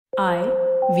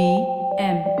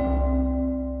IVM.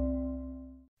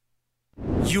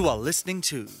 You are listening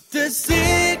to The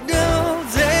Signal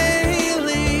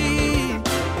Daily.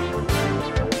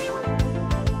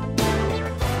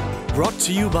 Brought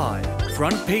to you by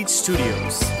Front Page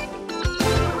Studios.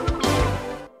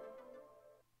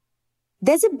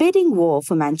 There's a bidding war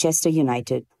for Manchester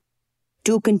United.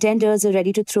 Two contenders are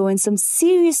ready to throw in some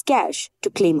serious cash to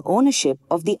claim ownership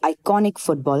of the iconic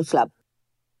football club.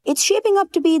 It's shaping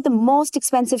up to be the most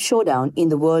expensive showdown in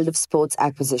the world of sports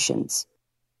acquisitions.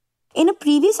 In a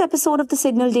previous episode of the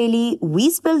Signal Daily, we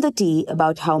spilled the tea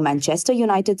about how Manchester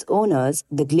United's owners,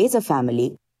 the Glazer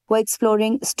family, were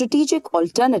exploring strategic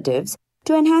alternatives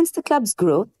to enhance the club's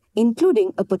growth,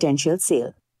 including a potential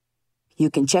sale.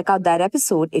 You can check out that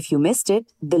episode if you missed it.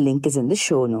 The link is in the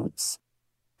show notes.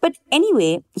 But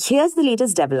anyway, here's the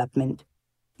latest development.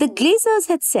 The Glazers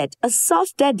had set a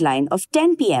soft deadline of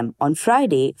 10 p.m. on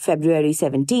Friday, February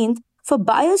 17th, for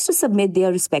buyers to submit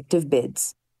their respective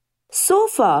bids. So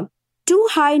far, two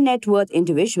high net worth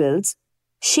individuals,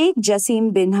 Sheikh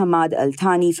Jassim bin Hamad Al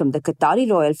Thani from the Qatari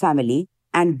royal family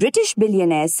and British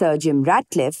billionaire Sir Jim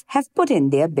Ratcliffe, have put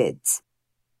in their bids.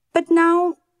 But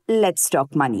now, let's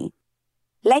talk money.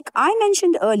 Like I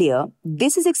mentioned earlier,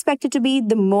 this is expected to be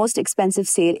the most expensive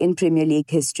sale in Premier League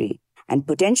history and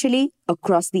potentially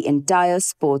across the entire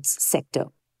sports sector.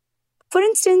 For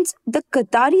instance, the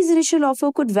Qataris' initial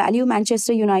offer could value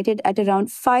Manchester United at around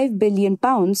 £5 billion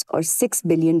or $6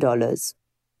 billion.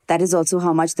 That is also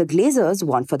how much the Glazers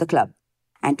want for the club.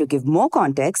 And to give more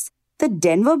context, the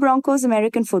Denver Broncos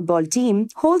American football team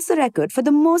holds the record for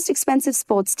the most expensive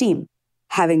sports team,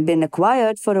 having been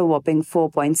acquired for a whopping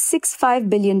 $4.65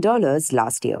 billion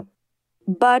last year.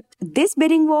 But this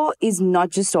bidding war is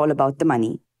not just all about the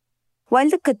money. While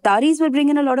the Qataris will bring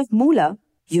in a lot of moolah,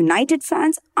 United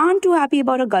fans aren't too happy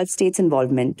about a Gulf state's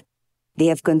involvement. They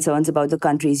have concerns about the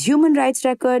country's human rights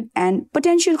record and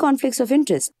potential conflicts of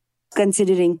interest,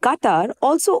 considering Qatar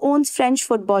also owns French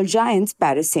football giants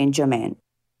Paris Saint-Germain.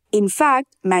 In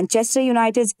fact, Manchester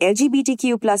United's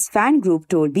LGBTQ+ fan group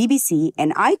told BBC,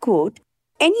 and I quote,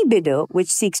 "Any bidder which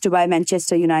seeks to buy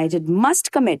Manchester United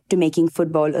must commit to making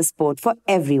football a sport for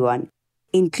everyone,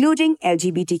 including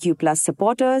LGBTQ+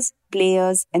 supporters,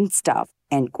 players, and staff,"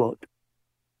 end quote.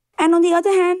 And on the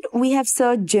other hand, we have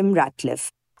Sir Jim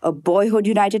Ratcliffe, a boyhood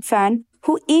United fan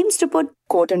who aims to put,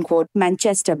 quote-unquote,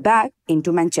 Manchester back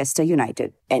into Manchester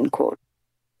United, end quote.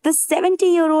 The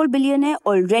 70-year-old billionaire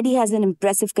already has an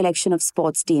impressive collection of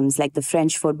sports teams like the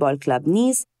French football club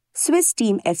Nice, Swiss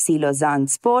team FC Lausanne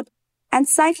Sport, and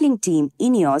cycling team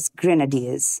Ineos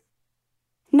Grenadiers.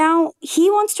 Now, he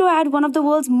wants to add one of the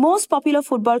world's most popular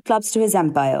football clubs to his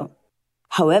empire.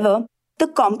 However, the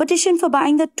competition for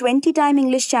buying the 20-time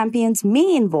English champions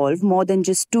may involve more than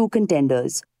just two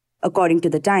contenders. According to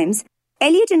The Times,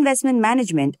 Elliott Investment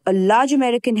Management, a large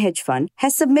American hedge fund,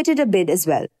 has submitted a bid as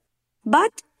well.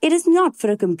 But it is not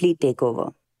for a complete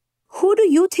takeover. Who do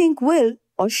you think will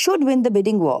or should win the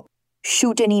bidding war?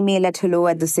 Shoot an email at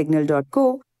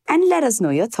hello@thesignal.co and let us know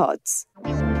your thoughts.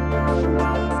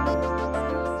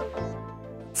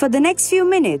 For the next few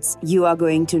minutes, you are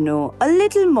going to know a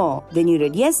little more than you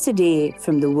did yesterday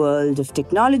from the world of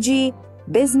technology,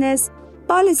 business,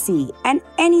 policy, and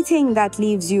anything that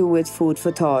leaves you with food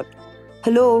for thought.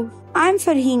 Hello, I'm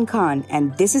Farheen Khan,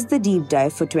 and this is the Deep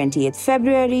Dive for 28th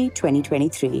February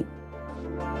 2023.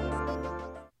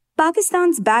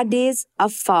 Pakistan's bad days are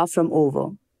far from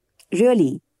over.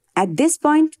 Really, at this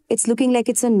point, it's looking like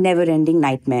it's a never-ending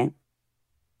nightmare.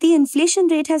 The inflation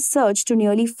rate has surged to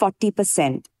nearly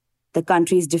 40%. The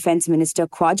country's defense minister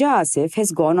Khwaja Asif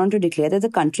has gone on to declare that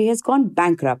the country has gone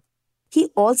bankrupt.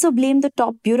 He also blamed the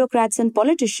top bureaucrats and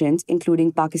politicians,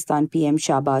 including Pakistan PM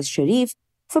Shahbaz Sharif,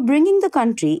 for bringing the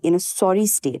country in a sorry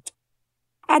state.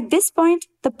 At this point,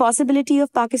 the possibility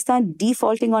of Pakistan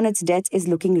defaulting on its debts is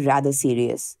looking rather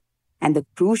serious. And the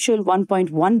crucial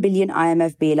 $1.1 billion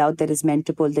IMF bailout that is meant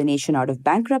to pull the nation out of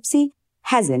bankruptcy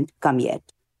hasn't come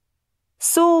yet.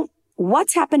 So,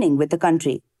 what's happening with the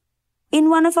country? In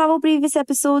one of our previous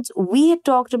episodes, we had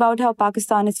talked about how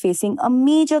Pakistan is facing a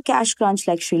major cash crunch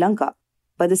like Sri Lanka,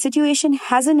 but the situation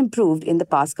hasn't improved in the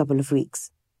past couple of weeks.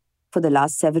 For the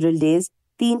last several days,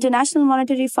 the International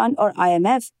Monetary Fund or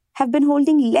IMF have been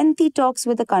holding lengthy talks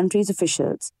with the country's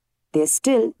officials. They're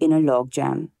still in a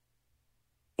logjam.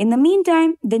 In the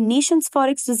meantime, the nation's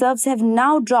forex reserves have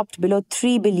now dropped below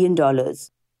 $3 billion.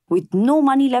 With no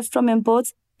money left from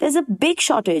imports, there's a big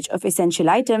shortage of essential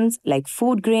items like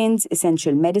food grains,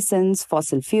 essential medicines,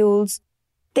 fossil fuels.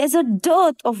 There's a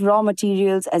dearth of raw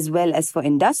materials as well as for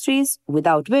industries,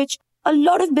 without which a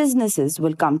lot of businesses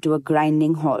will come to a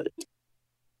grinding halt.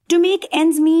 To make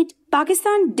ends meet,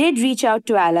 Pakistan did reach out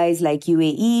to allies like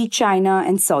UAE, China,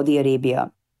 and Saudi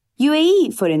Arabia.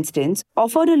 UAE, for instance,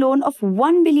 offered a loan of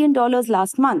 $1 billion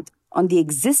last month on the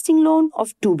existing loan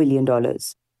of $2 billion.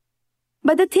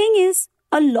 But the thing is,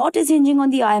 a lot is hinging on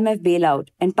the IMF bailout,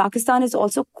 and Pakistan is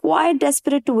also quite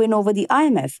desperate to win over the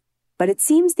IMF, but it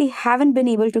seems they haven't been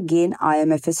able to gain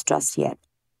IMF's trust yet.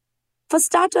 For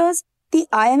starters, the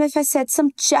IMF has set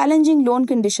some challenging loan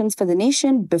conditions for the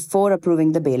nation before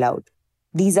approving the bailout.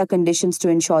 These are conditions to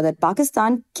ensure that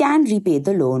Pakistan can repay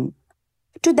the loan.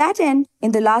 To that end,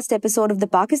 in the last episode of the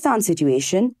Pakistan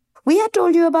situation, we had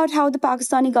told you about how the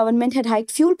Pakistani government had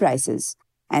hiked fuel prices.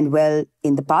 And well,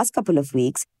 in the past couple of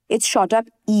weeks, it's shot up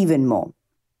even more.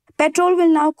 Petrol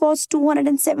will now cost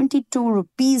 272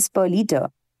 rupees per litre,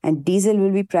 and diesel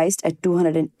will be priced at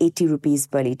 280 rupees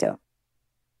per litre.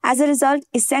 As a result,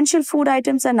 essential food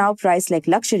items are now priced like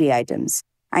luxury items.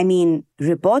 I mean,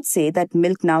 reports say that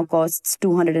milk now costs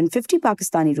 250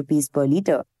 Pakistani rupees per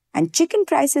litre, and chicken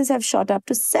prices have shot up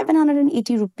to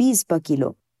 780 rupees per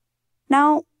kilo.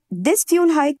 Now, this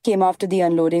fuel hike came after the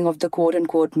unloading of the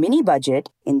quote-unquote mini-budget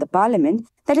in the parliament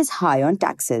that is high on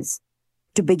taxes.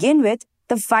 To begin with,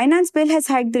 the finance bill has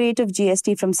hiked the rate of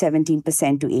GST from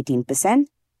 17% to 18%.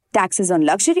 Taxes on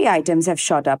luxury items have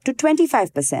shot up to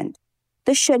 25%.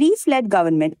 The Sharif-led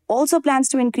government also plans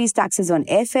to increase taxes on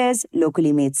airfares,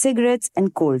 locally made cigarettes,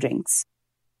 and cold drinks.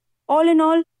 All in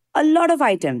all, a lot of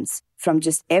items, from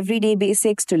just everyday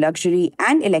basics to luxury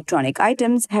and electronic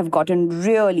items, have gotten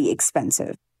really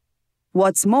expensive.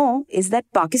 What's more is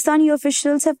that Pakistani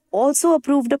officials have also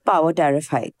approved a power tariff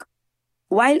hike.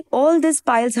 While all this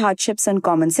piles hardships on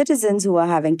common citizens who are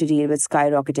having to deal with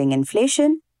skyrocketing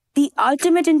inflation, the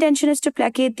ultimate intention is to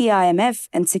placate the IMF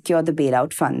and secure the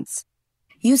bailout funds.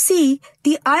 You see,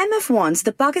 the IMF wants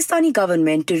the Pakistani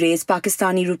government to raise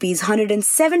Pakistani rupees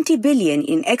 170 billion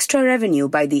in extra revenue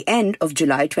by the end of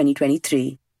July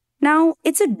 2023. Now,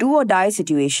 it's a do-or-die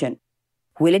situation.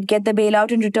 Will it get the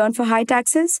bailout in return for high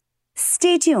taxes?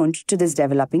 Stay tuned to this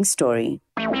developing story.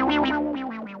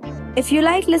 If you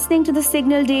like listening to The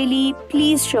Signal Daily,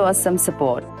 please show us some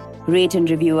support. Rate and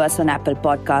review us on Apple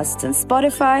Podcasts and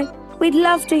Spotify. We'd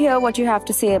love to hear what you have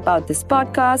to say about this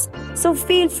podcast, so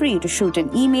feel free to shoot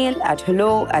an email at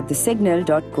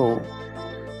hello@thesignal.co.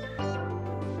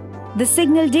 The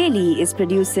Signal Daily is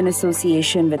produced in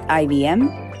association with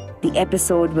IVM. The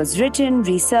episode was written,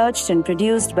 researched and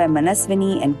produced by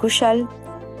Manaswini and Kushal,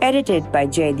 edited by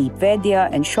Jaideep Vaidya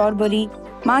and Shorboli,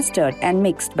 mastered and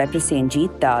mixed by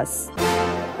Prasenjit Das.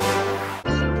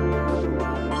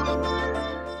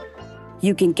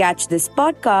 You can catch this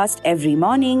podcast every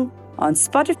morning on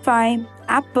Spotify,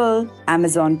 Apple,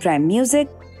 Amazon Prime Music,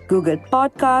 Google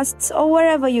Podcasts, or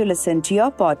wherever you listen to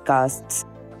your podcasts.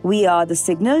 We are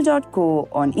thesignal.co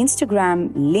on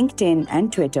Instagram, LinkedIn,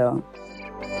 and Twitter.